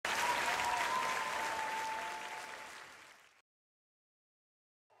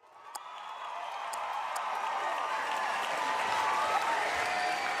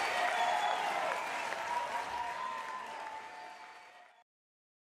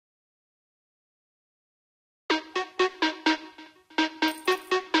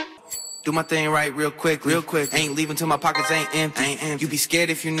Do my thing right real quick, real quick. Ain't leaving till my pockets ain't empty. You be scared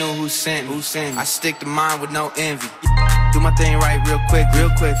if you knew who sent me. I stick to mine with no envy. Do my thing right real quick,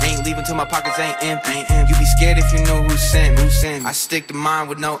 real quick. Ain't leaving till my pockets ain't empty. You be scared if you knew who sent me. I stick to mine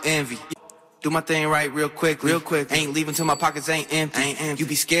with no envy. Do my thing right real quick, real quick. Ain't leaving till my pockets ain't empty. You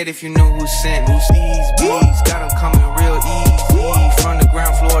be scared if you knew who sent me. These bees got them coming real easy. From the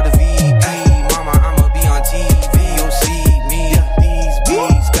ground floor to VP. Mama, I'ma be on TV. You'll see me. These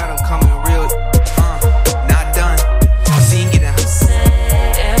bees got them coming real, not done. Sing it out.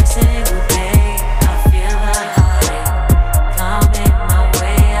 Every single day, I feel the heartache coming my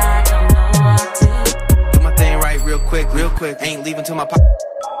way. I don't know what to do. My thing right real quick, real quick. Ain't leaving till my pocket.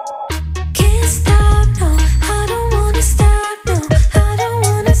 Can't stop, no, I don't wanna stop, no, I don't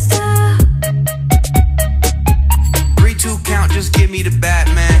wanna stop. 3-2 count, just give me the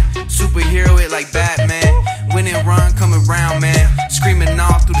Batman. Superhero it like Batman. Win and run, coming round, man. Screaming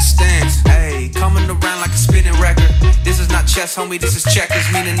all through the stands. Hey, coming around like a spinning record. This is not chess, homie, this is checkers.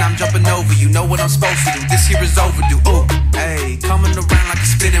 Meaning I'm jumping over you, know what I'm supposed to do. This here is overdue, ooh. Hey, coming around like a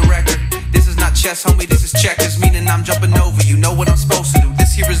spinning record. This is not chess, homie, this is checkers. Meaning I'm jumping over you, know what I'm supposed to do.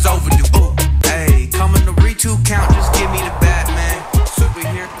 This here is overdue, ooh. Hey, coming to 3-2 count, just give me the best.